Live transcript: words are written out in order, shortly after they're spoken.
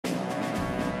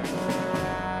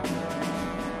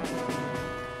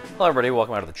Hello everybody,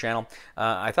 welcome out to the channel.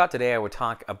 I thought today I would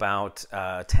talk about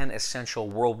 10 essential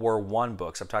World War I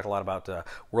books. I've talked a lot about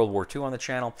World War II on the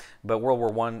channel, but World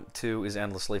War I, II is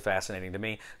endlessly fascinating to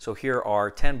me. So here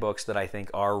are 10 books that I think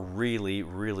are really,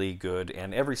 really good,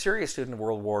 and every serious student of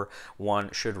World War I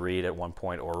should read at one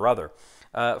point or other.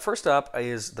 First up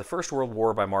is The First World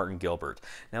War by Martin Gilbert.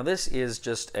 Now this is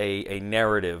just a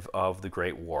narrative of the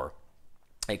Great War.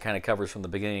 It kind of covers from the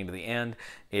beginning to the end.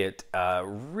 It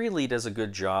really does a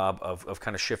good job of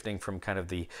kind of shifting from kind of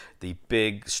the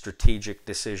big strategic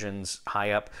decisions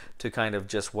high up to kind of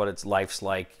just what its life's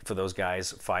like for those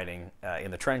guys fighting in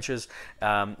the trenches.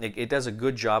 It does a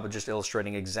good job of just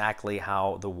illustrating exactly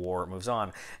how the war moves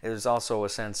on. There's also a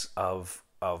sense of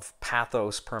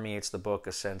pathos permeates the book,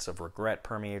 a sense of regret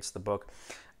permeates the book.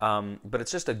 But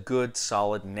it's just a good,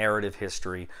 solid narrative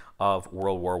history of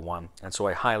World War I, and so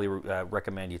I highly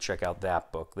recommend you check out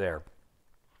that book there.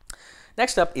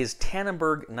 Next up is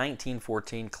Tannenberg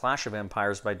 1914 Clash of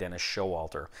Empires by Dennis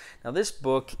Showalter. Now this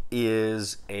book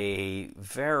is a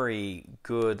very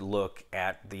good look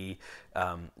at the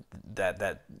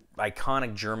that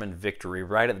iconic German victory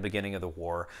right at the beginning of the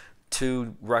war.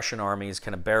 Two Russian armies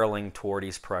kind of barreling toward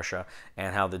East Prussia,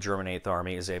 and how the German 8th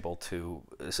Army is able to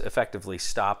effectively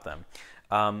stop them.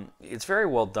 It's very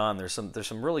well done. There's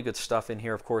some really good stuff in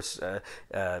here. Of course,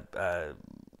 Dennis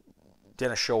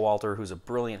Showalter, who's a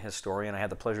brilliant historian. I had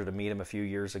the pleasure to meet him a few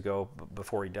years ago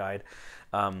before he died.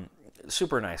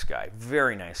 Super nice guy,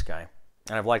 very nice guy.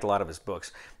 And I've liked a lot of his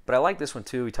books. But I like this one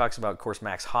too. He talks about, of course,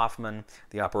 Max Hoffman,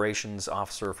 the operations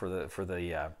officer for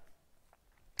the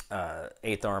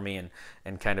 8th Army,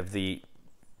 and kind of the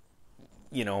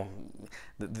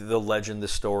legend, the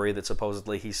story that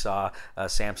supposedly he saw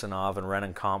Samsonov and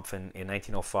Rennenkampf in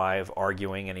 1905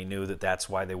 arguing, and he knew that that's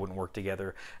why they wouldn't work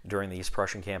together during the East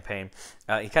Prussian campaign.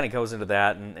 He kind of goes into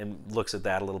that and looks at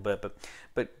that a little bit,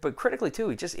 but critically too,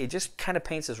 he just kind of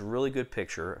paints this really good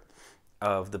picture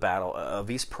of the Battle of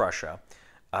East Prussia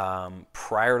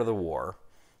prior to the war,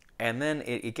 and then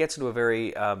it gets into a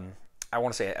very I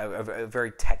want to say a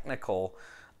very technical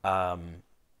kind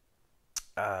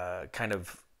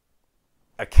of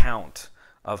account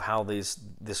of how this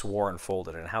war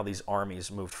unfolded and how these armies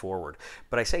moved forward.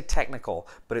 But I say technical,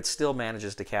 but it still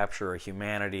manages to capture a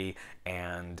humanity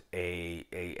and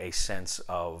a sense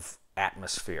of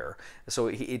atmosphere. So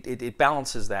it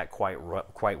balances that quite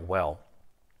well,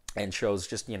 and shows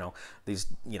just these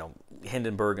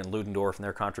Hindenburg and Ludendorff and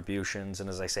their contributions, and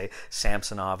as I say,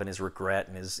 Samsonov and his regret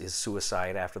and his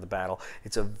suicide after the battle.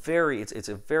 It's a very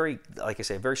like I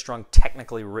say, a very strong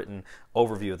technically written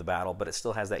overview of the battle, but it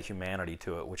still has that humanity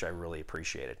to it, which I really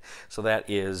appreciated. So that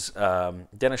is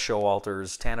Dennis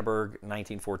Showalter's Tannenberg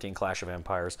 1914 Clash of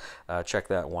Empires. Check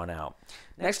that one out.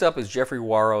 Next up is Jeffrey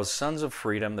Warro's Sons of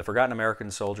Freedom: The Forgotten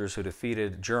American Soldiers Who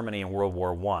Defeated Germany in World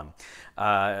War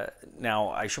I. Now,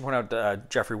 I should point out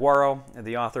Jeffrey Warro,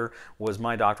 the author, was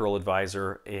my doctoral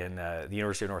advisor in the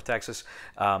University of North Texas.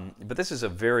 But this is a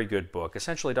very good book.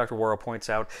 Essentially, Dr. Warro points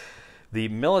out the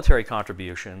military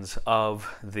contributions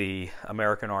of the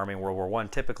American Army in World War I.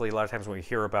 Typically, a lot of times when we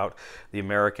hear about the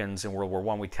Americans in World War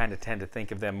I, we kind of tend to think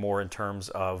of them more in terms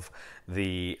of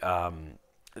the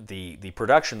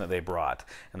production that they brought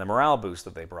and the morale boost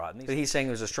that they brought. But he's saying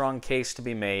there's a strong case to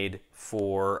be made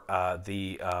for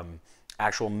the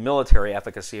actual military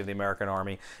efficacy of the American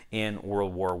Army in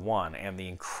World War I and the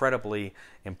incredibly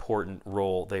important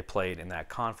role they played in that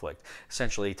conflict.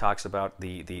 Essentially, he talks about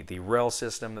the rail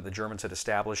system that the Germans had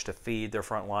established to feed their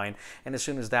front line, and as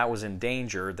soon as that was in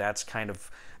danger, that's kind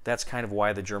of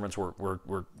why the Germans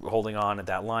were holding on at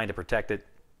that line to protect it.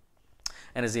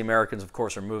 And as the Americans, of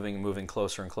course, are moving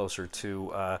closer and closer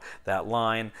to that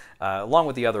line, along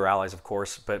with the other allies, of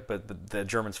course, but the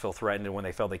Germans feel threatened, and when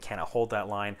they feel they cannot hold that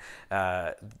line,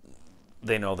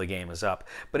 they know the game is up.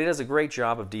 But he does a great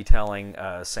job of detailing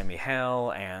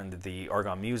Saint-Mihiel and the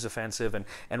Argonne Meuse offensive,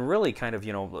 and really kind of,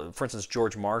 for instance,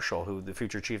 George Marshall, who the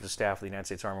future Chief of Staff of the United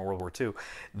States Army in World War II,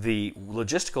 the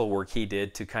logistical work he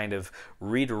did to kind of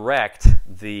redirect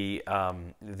the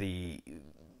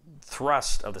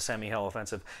thrust of the Saint-Mihiel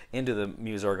offensive into the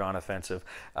Meuse-Argonne offensive.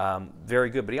 Very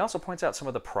good. But he also points out some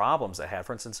of the problems they had.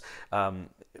 For instance,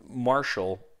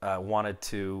 Marshall wanted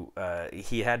to,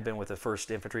 he had been with the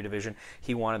 1st Infantry Division.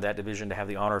 He wanted that division to have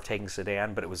the honor of taking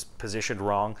Sedan, but it was positioned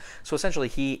wrong. So essentially,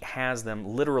 he has them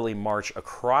literally march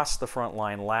across the front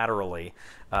line laterally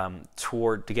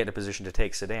to get in a position to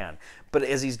take Sedan. But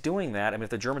as he's doing that, I mean, if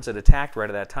the Germans had attacked right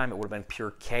at that time, it would have been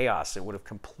pure chaos. It would have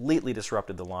completely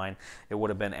disrupted the line. It would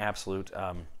have been absolute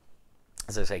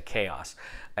as I say, chaos.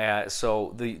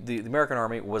 So the American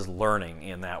Army was learning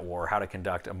in that war how to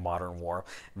conduct a modern war.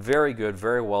 Very good,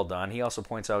 very well done. He also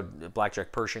points out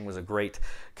Blackjack Pershing was a great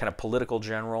kind of political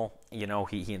general. You know,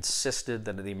 he insisted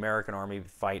that the American Army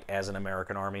fight as an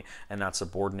American army and not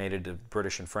subordinated to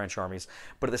British and French armies.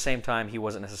 But at the same time, he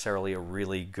wasn't necessarily a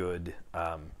really good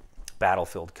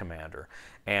battlefield commander.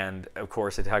 And of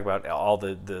course, they talk about all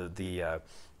the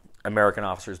American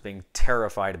officers being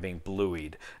terrified of being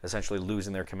bluied, essentially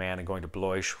losing their command and going to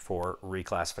Blois for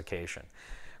reclassification.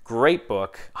 Great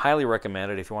book, highly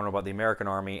recommended if you want to know about the American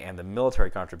Army and the military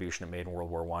contribution it made in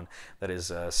World War I. That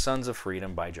is Sons of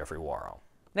Freedom by Jeffrey Warrow.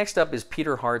 Next up is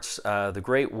Peter Hart's The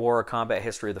Great War, Combat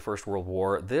History of the First World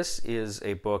War. This is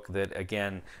a book that,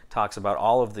 again, talks about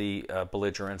all of the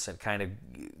belligerents and kind of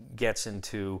gets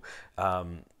into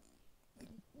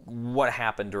what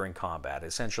happened during combat,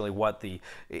 essentially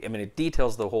it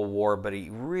details the whole war, but he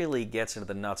really gets into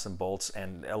the nuts and bolts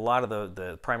and a lot of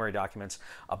the primary documents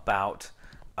about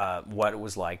what it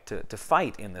was like to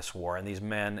fight in this war, and these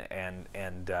men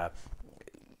and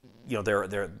you know,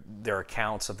 their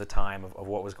accounts of the time of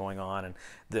what was going on,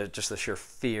 and just the sheer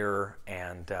fear.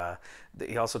 And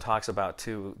he also talks about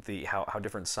too how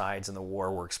different sides in the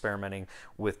war were experimenting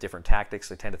with different tactics.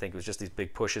 They tend to think it was just these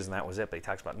big pushes and that was it. But he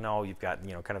talks about, no, you've got,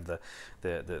 you know, kind of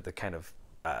the kind of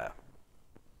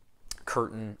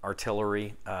curtain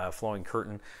artillery, flowing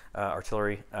curtain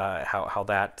artillery, how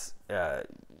that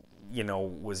you know,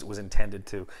 was intended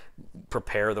to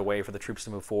prepare the way for the troops to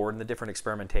move forward, and the different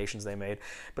experimentations they made.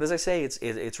 But as I say,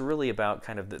 it's really about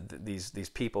kind of these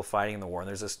people fighting in the war, and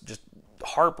there's this just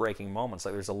heartbreaking moments.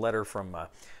 Like there's a letter from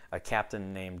a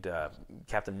captain named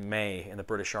Captain May in the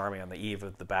British Army on the eve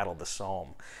of the Battle of the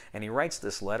Somme, and he writes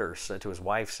this letter to his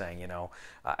wife saying, you know,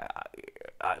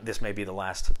 this may be the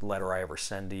last letter I ever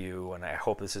send to you, and I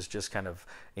hope this is just kind of,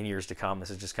 in years to come, this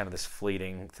is just kind of this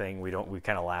fleeting thing we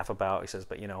kind of laugh about. He says,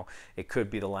 but you know, it could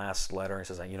be the last letter. He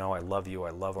says, you know, I love you, I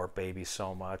love our baby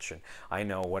so much, and I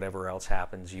know whatever else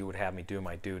happens, you would have me do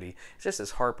my duty. It's just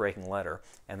this heartbreaking letter,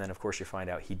 and then of course you find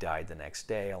out he died the next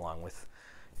day, along with,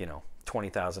 you know,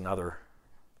 20,000 other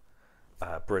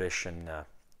British and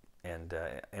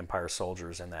Empire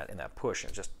soldiers in that push. And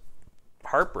it's just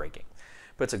heartbreaking.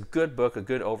 But it's a good book, a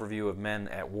good overview of men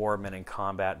at war, men in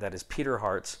combat. That is Peter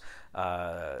Hart's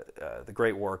The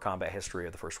Great War, Combat History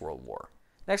of the First World War.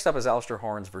 Next up is Alistair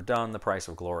Horn's Verdun, The Price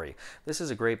of Glory. This is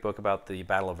a great book about the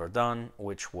Battle of Verdun,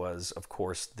 which was, of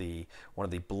course, one of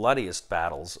the bloodiest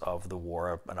battles of the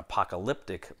war, an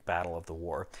apocalyptic battle of the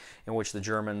war, in which the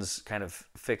Germans kind of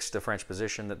fixed a French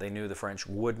position that they knew the French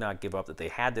would not give up, that they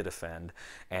had to defend,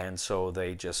 and so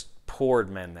they just poured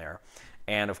men there.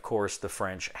 And, of course, the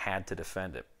French had to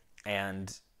defend it.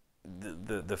 And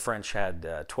the French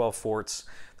had 12 forts.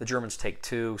 The Germans take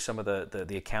 2. Some of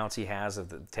the accounts he has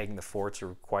of taking the forts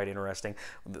are quite interesting.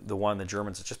 The one, the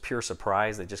Germans, it's just pure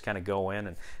surprise. They just kind of go in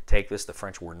and take this. The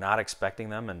French were not expecting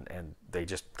them, and they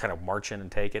just kind of march in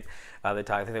and take it. I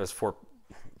think it was Fort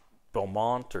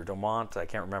Beaumont or Domont, I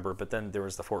can't remember. But then there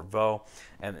was the Fort Vaux,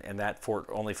 and that fort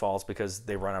only falls because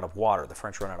they run out of water. The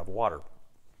French run out of water.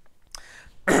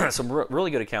 Some really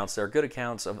good accounts there, good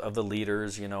accounts of the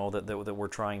leaders, you know, that were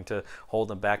trying to hold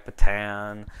them back,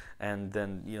 Pétain, and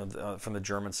then, you know, from the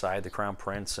German side, the Crown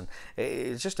Prince, and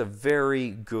it's just a very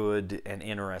good and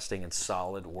interesting and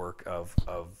solid work of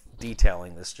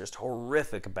detailing this just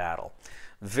horrific battle.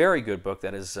 Very good book.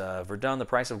 That is Verdun, The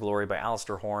Price of Glory by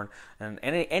Alistair Horn, and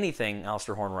anything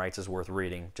Alistair Horn writes is worth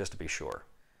reading, just to be sure.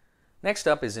 Next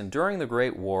up is Enduring the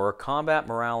Great War, Combat,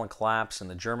 Morale, and Collapse in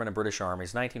the German and British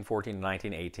Armies, 1914 to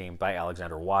 1918, by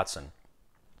Alexander Watson.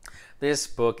 This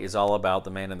book is all about the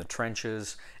man in the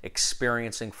trenches,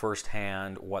 experiencing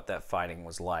firsthand what that fighting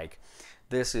was like.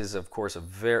 This is, of course,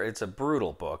 it's a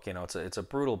brutal book. You know, it's a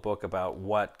brutal book about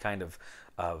what kind of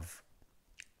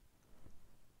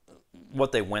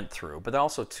what they went through, but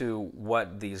also to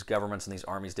what these governments and these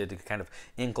armies did to kind of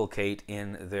inculcate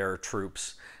in their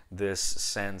troops this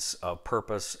sense of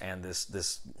purpose and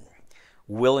this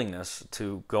willingness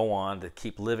to go on, to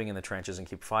keep living in the trenches and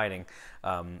keep fighting,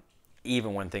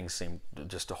 even when things seem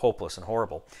just hopeless and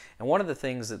horrible. And one of the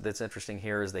things that's interesting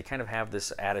here is they kind of have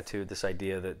this attitude, this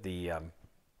idea that the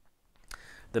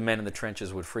men in the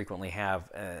trenches would frequently have,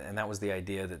 and that was the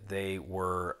idea that they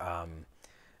were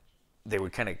they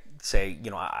would kind of say, you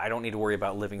know, I don't need to worry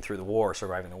about living through the war,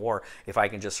 surviving the war, if I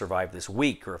can just survive this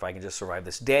week, or if I can just survive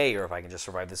this day, or if I can just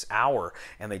survive this hour.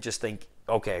 And they just think,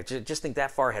 okay, just think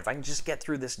that far ahead. If I can just get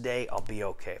through this day, I'll be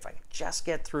okay. If I can just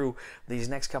get through these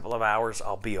next couple of hours,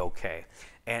 I'll be okay.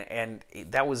 And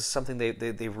that was something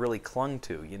they really clung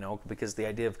to, you know, because the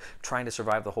idea of trying to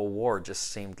survive the whole war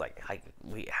just seemed like,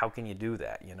 how can you do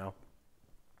that, you know?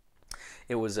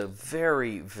 It was a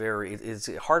it's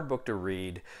a hard book to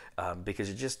read, because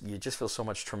you just feel so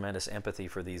much tremendous empathy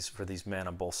for these men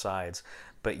on both sides.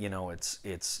 But you know,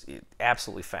 it's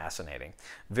absolutely fascinating.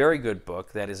 Very good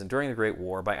book. That is Enduring the Great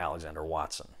War by Alexander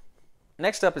Watson.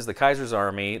 Next up is The Kaiser's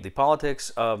Army, The Politics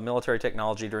of Military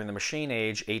Technology During the Machine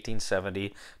Age, 1870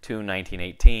 to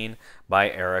 1918,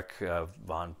 by Erich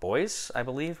von Boyce, I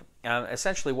believe.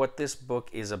 Essentially what this book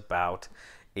is about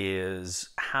is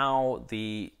how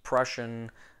the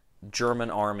Prussian German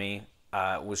army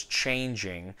was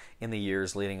changing in the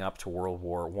years leading up to World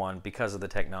War I because of the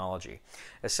technology.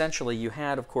 Essentially, you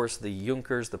had, of course, the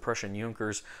Junkers, the Prussian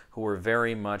Junkers, who were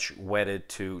very much wedded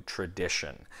to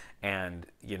tradition. And,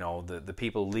 you know, the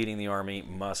people leading the army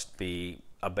must be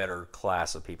a better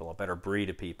class of people, a better breed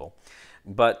of people.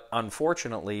 But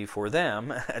unfortunately for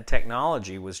them,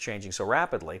 technology was changing so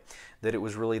rapidly that it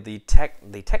was really the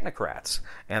technocrats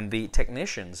and the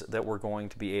technicians that were going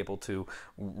to be able to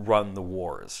run the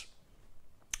wars.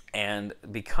 And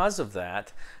because of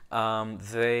that,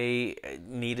 they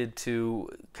needed to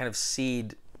kind of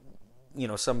cede, you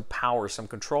know, some power, some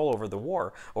control over the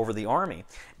war, over the army,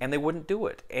 and they wouldn't do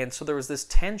it. And so there was this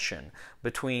tension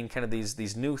between kind of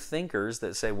these new thinkers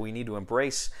that say we need to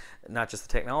embrace not just the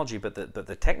technology, but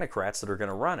the technocrats that are going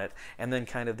to run it, and then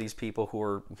kind of these people who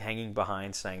are hanging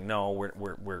behind saying, no, we're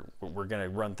going to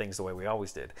run things the way we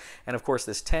always did. And of course,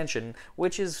 this tension,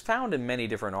 which is found in many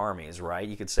different armies, right?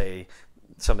 You could say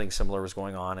something similar was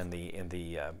going on in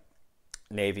the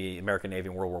Navy, American Navy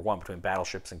in World War I, between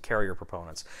battleships and carrier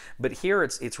proponents. But here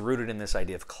it's rooted in this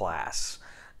idea of class.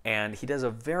 And he does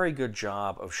a very good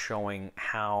job of showing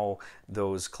how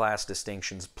those class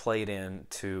distinctions played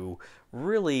into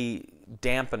really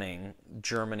dampening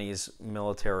Germany's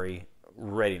military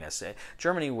readiness.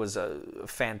 Germany was a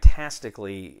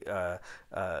fantastically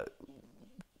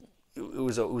it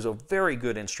was a very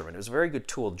good instrument. It was a very good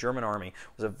tool. The German army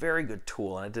was a very good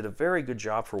tool, and it did a very good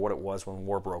job for what it was when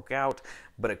war broke out,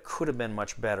 but it could have been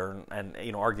much better, and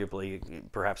you know, arguably,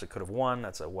 perhaps it could have won.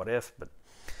 That's a what if,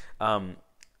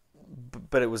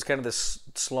 but it was kind of this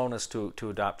slowness to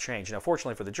adopt change. Now,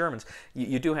 fortunately for the Germans,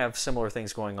 you do have similar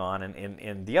things going on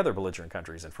in the other belligerent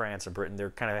countries, in France and Britain. They're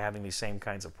kind of having these same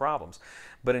kinds of problems.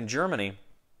 But in Germany,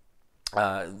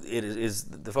 it is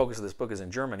the focus of this book is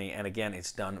in Germany, and again,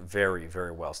 it's done very,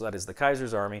 very well. So that is The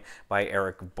Kaiser's Army by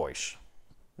Erich Boyce.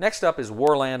 Next up is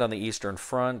Warland on the Eastern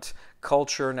Front,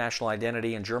 Culture, National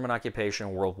Identity, and German Occupation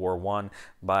in World War I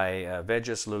by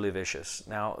Vegis Lulevicius.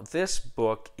 Now, this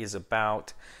book is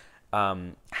about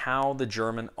how the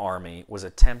German army was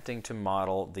attempting to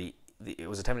model it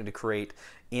was attempting to create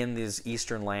in these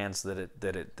eastern lands that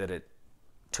it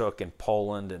took in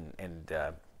Poland and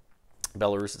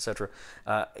Belarus, etc.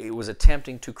 It was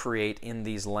attempting to create in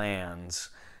these lands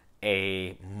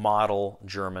a model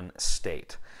German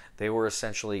state. They were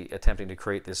essentially attempting to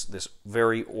create this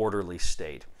very orderly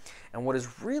state. And what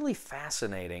is really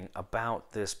fascinating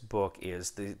about this book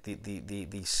is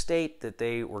the state that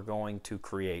they were going to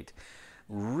create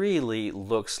really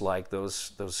looks like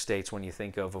those states when you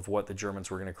think of what the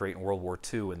Germans were going to create in World War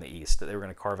II in the East, that they were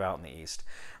going to carve out in the East.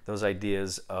 Those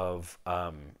ideas of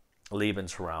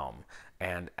Lebensraum,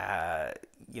 and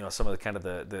you know, some of the kind of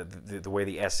the way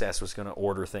the SS was going to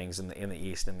order things in the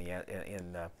East,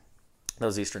 in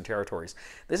those eastern territories.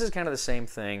 This is kind of the same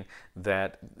thing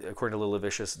that, according to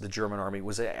Lulevicius, the German army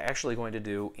was actually going to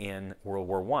do in World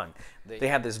War I. They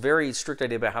had this very strict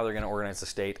idea about how they're going to organize the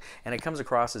state, and it comes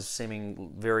across as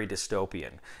seeming very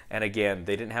dystopian. And again,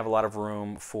 they didn't have a lot of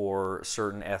room for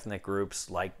certain ethnic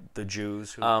groups like the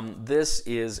Jews. This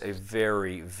is a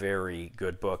very, very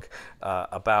good book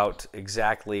about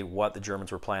exactly what the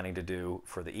Germans were planning to do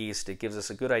for the East. It gives us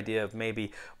a good idea of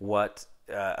maybe what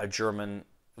a German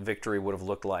victory would have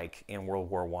looked like in World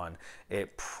War I.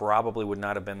 It probably would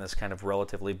not have been this kind of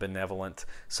relatively benevolent,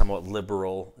 somewhat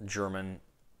liberal German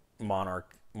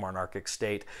monarchic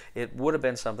state. It would have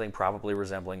been something probably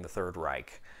resembling the Third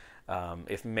Reich.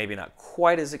 If maybe not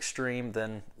quite as extreme,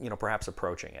 then perhaps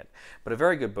approaching it. But a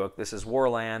very good book. This is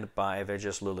Warland by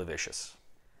Vegis Lulevicius.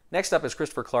 Next up is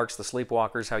Christopher Clark's The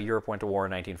Sleepwalkers, How Europe Went to War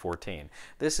in 1914.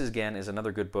 This, again, is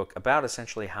another good book about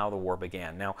essentially how the war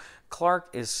began. Now, Clark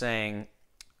is saying,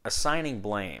 assigning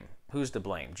blame. Who's to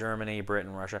blame? Germany,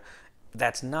 Britain, Russia?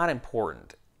 that's not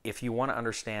important if you want to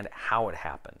understand how it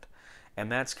happened.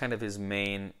 And that's kind of his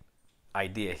main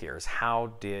idea here, is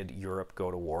how did Europe go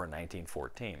to war in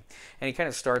 1914? And he kind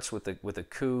of starts with a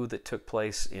coup that took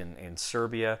place in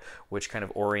Serbia, which kind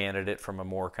of oriented it from a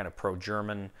more kind of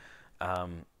pro-German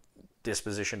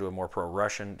disposition to a more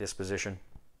pro-Russian disposition.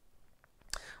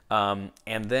 And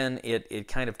then it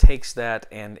kind of takes that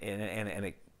and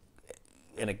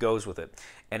it goes with it.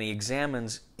 And he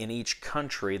examines in each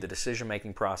country the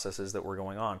decision-making processes that were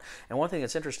going on. And one thing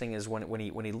that's interesting is when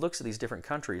he looks at these different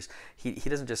countries, he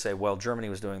doesn't just say, well, Germany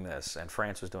was doing this, and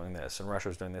France was doing this, and Russia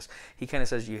was doing this. He kind of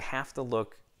says you have to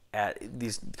look at,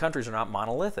 these countries are not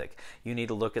monolithic. You need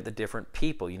to look at the different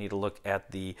people. You need to look at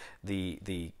the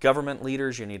government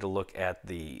leaders. You need to look at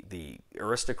the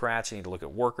aristocrats. You need to look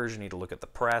at workers. You need to look at the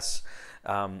press.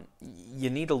 You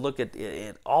need to look at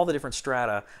all the different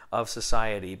strata of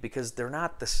society, because they're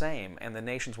not the same, and the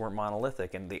nations weren't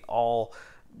monolithic, and they all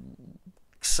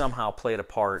somehow played a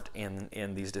part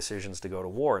in these decisions to go to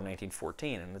war in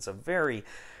 1914. And it's a very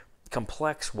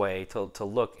complex way to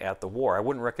look at the war. I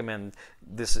wouldn't recommend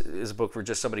this as a book for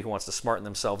just somebody who wants to smarten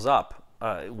themselves up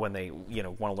when they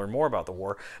want to learn more about the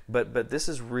war. But this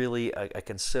is really a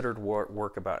considered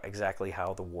work about exactly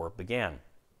how the war began.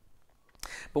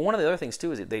 But one of the other things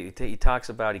too is he talks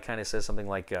about, he kind of says something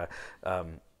like,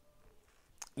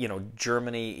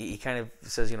 Germany. He kind of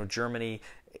says, Germany,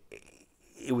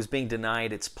 it was being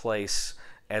denied its place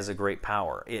as a great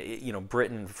power.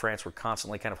 Britain and France were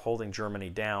constantly kind of holding Germany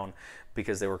down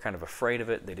because they were kind of afraid of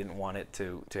it. They didn't want it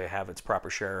to have its proper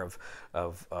share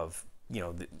of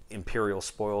the imperial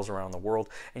spoils around the world.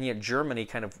 And yet Germany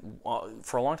kind of,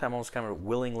 for a long time, almost kind of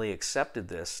willingly accepted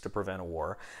this to prevent a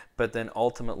war. But then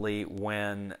ultimately,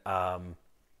 when the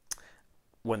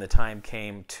time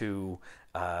came to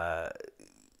go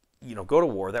to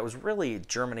war, that was really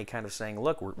Germany kind of saying,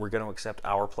 look, we're going to accept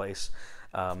our place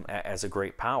as a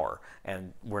great power,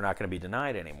 and we're not going to be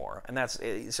denied anymore. And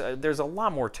there's a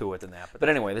lot more to it than that. But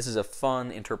anyway, this is a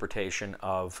fun interpretation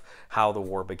of how the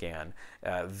war began.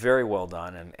 Very well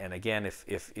done. And again,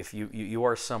 if you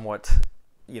are somewhat,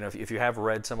 if you have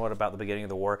read somewhat about the beginning of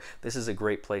the war, this is a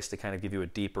great place to kind of give you a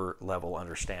deeper level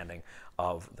understanding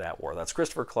of that war. That's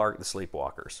Christopher Clark, The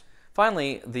Sleepwalkers.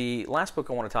 Finally, the last book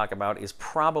I want to talk about is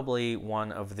probably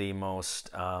one of the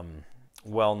most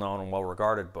well-known and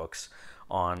well-regarded books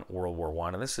on World War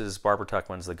I, and this is Barbara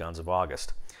Tuchman's The Guns of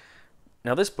August.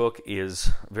 Now, this book is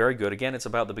very good. Again, it's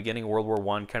about the beginning of World War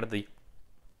I, kind of the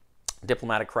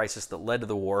diplomatic crisis that led to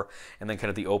the war, and then kind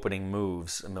of the opening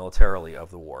moves militarily of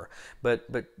the war. But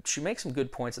she makes some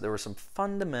good points that there were some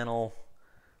fundamental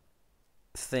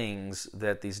things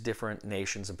that these different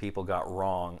nations and people got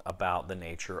wrong about the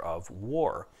nature of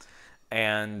war.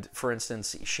 And for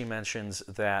instance, she mentions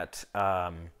that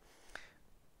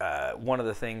one of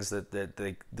the things that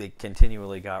they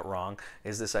continually got wrong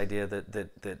is this idea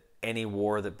that any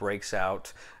war that breaks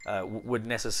out would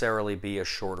necessarily be a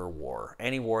shorter war.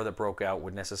 Any war that broke out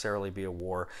would necessarily be a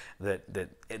war that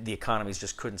the economies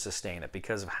just couldn't sustain it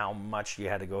because of how much you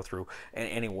had to go through, and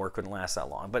any war couldn't last that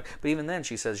long. But even then,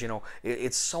 she says,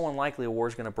 it's so unlikely a war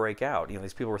is going to break out.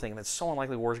 These people were thinking it's so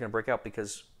unlikely a war is going to break out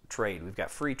because trade. We've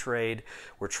got free trade.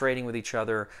 We're trading with each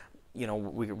other.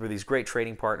 We're these great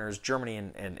trading partners. Germany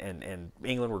and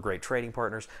England were great trading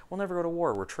partners. We'll never go to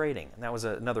war. We're trading. And that was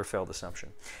another failed assumption.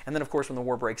 And then, of course, when the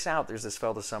war breaks out, there's this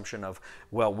failed assumption of,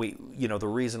 well, the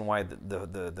reason why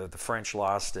the French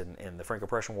lost in the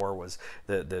Franco-Prussian War was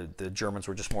the Germans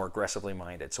were just more aggressively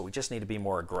minded. So we just need to be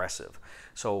more aggressive.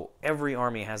 So every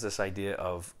army has this idea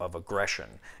of aggression,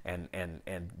 and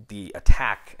the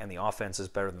attack and the offense is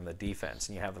better than the defense.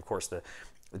 And you have, of course, the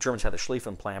Germans had the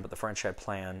Schlieffen Plan, but the French had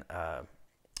Plan,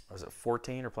 was it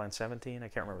 14 or Plan 17? I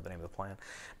can't remember the name of the plan.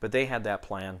 But they had that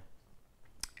plan,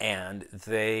 and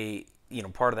they,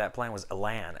 part of that plan was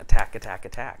Elan, attack, attack,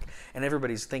 attack. And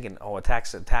everybody's thinking, oh, attack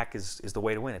is the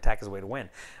way to win. Attack is the way to win.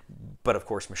 But, of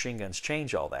course, machine guns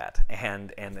change all that,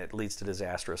 and it leads to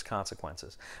disastrous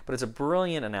consequences. But it's a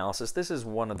brilliant analysis. This is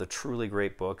one of the truly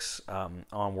great books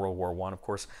on World War I. Of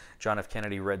course, John F.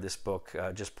 Kennedy read this book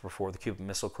just before the Cuban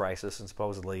Missile Crisis, and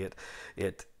supposedly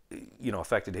it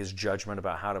affected his judgment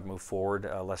about how to move forward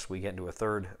lest we get into a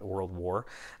third world war.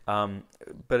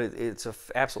 But it's an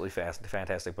absolutely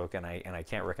fantastic book, and I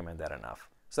can't recommend that enough.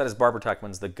 So that is Barbara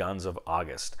Tuchman's The Guns of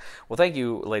August. Well, thank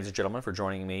you, ladies and gentlemen, for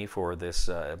joining me for this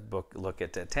book look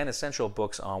at 10 essential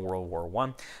books on World War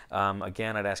I.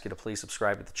 Again, I'd ask you to please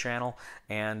subscribe to the channel,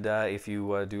 and if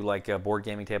you do like board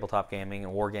gaming, tabletop gaming,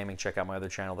 and wargaming, check out my other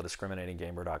channel,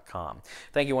 thediscriminatinggamer.com.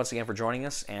 Thank you once again for joining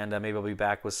us, and maybe I'll be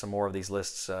back with some more of these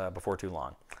lists before too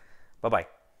long. Bye-bye.